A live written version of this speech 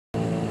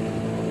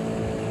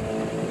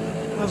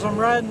As I'm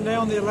riding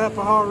down the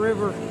Alapaha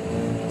River,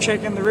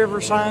 checking the river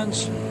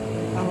signs,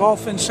 I've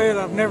often said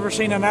I've never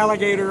seen an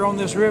alligator on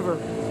this river.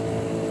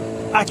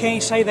 I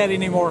can't say that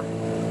anymore.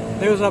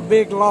 There was a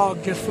big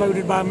log just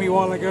floated by me a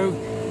while ago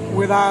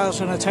with eyes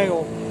and a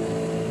tail.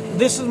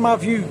 This is my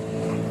view.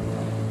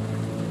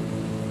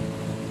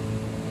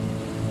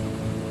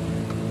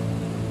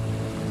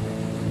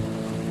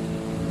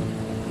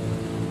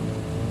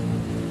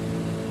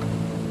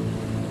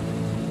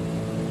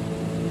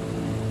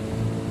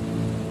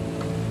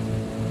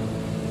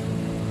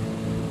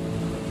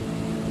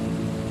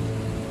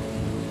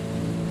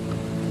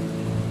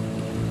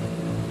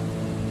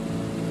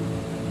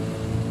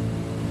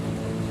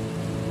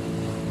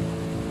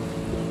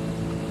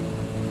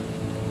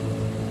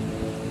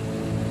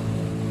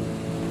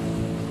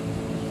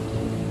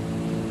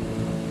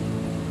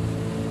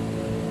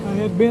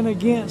 I had been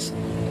against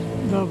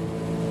the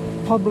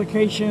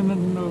publication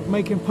and of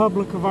making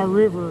public of our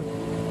river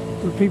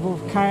for people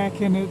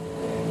kayaking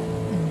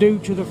it due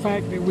to the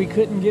fact that we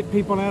couldn't get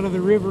people out of the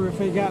river if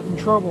they got in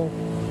trouble.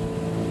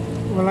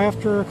 Well,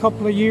 after a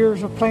couple of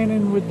years of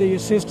planning with the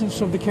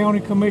assistance of the county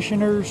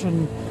commissioners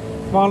and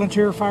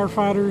volunteer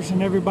firefighters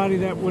and everybody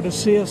that would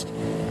assist,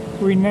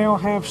 we now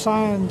have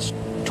signs,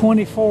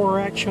 24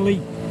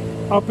 actually,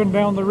 up and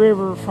down the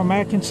river from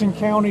Atkinson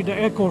County to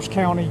Eccles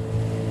County.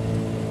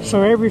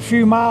 So every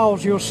few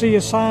miles you'll see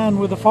a sign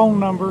with a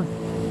phone number,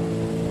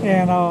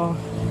 and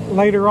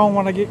later on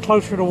when I get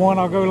closer to one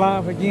I'll go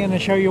live again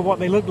and show you what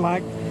they look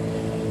like.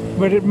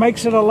 But it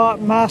makes it a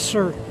lot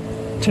nicer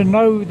to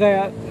know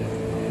that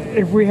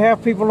if we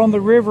have people on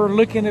the river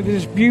looking at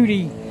this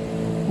beauty,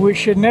 which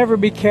should never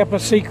be kept a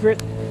secret,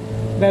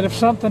 that if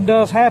something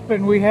does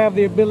happen we have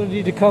the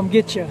ability to come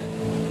get you.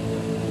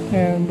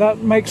 And that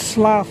makes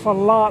life a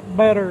lot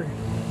better,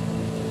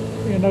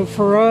 you know,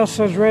 for us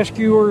as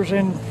rescuers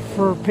and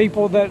for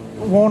people that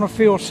want to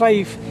feel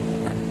safe.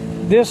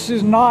 This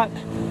is not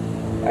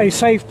a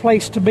safe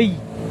place to be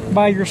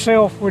by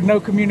yourself with no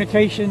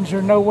communications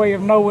or no way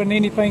of knowing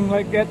anything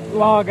like that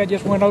log I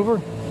just went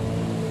over.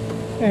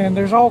 And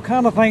there's all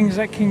kind of things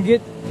that can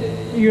get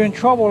you in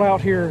trouble out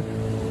here,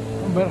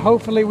 but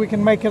hopefully we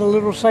can make it a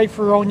little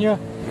safer on you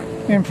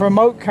and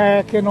promote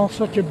kayaking on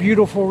such a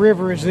beautiful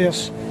river as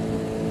this.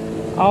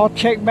 I'll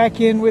check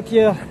back in with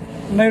you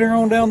later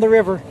on down the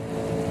river.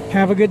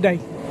 Have a good day.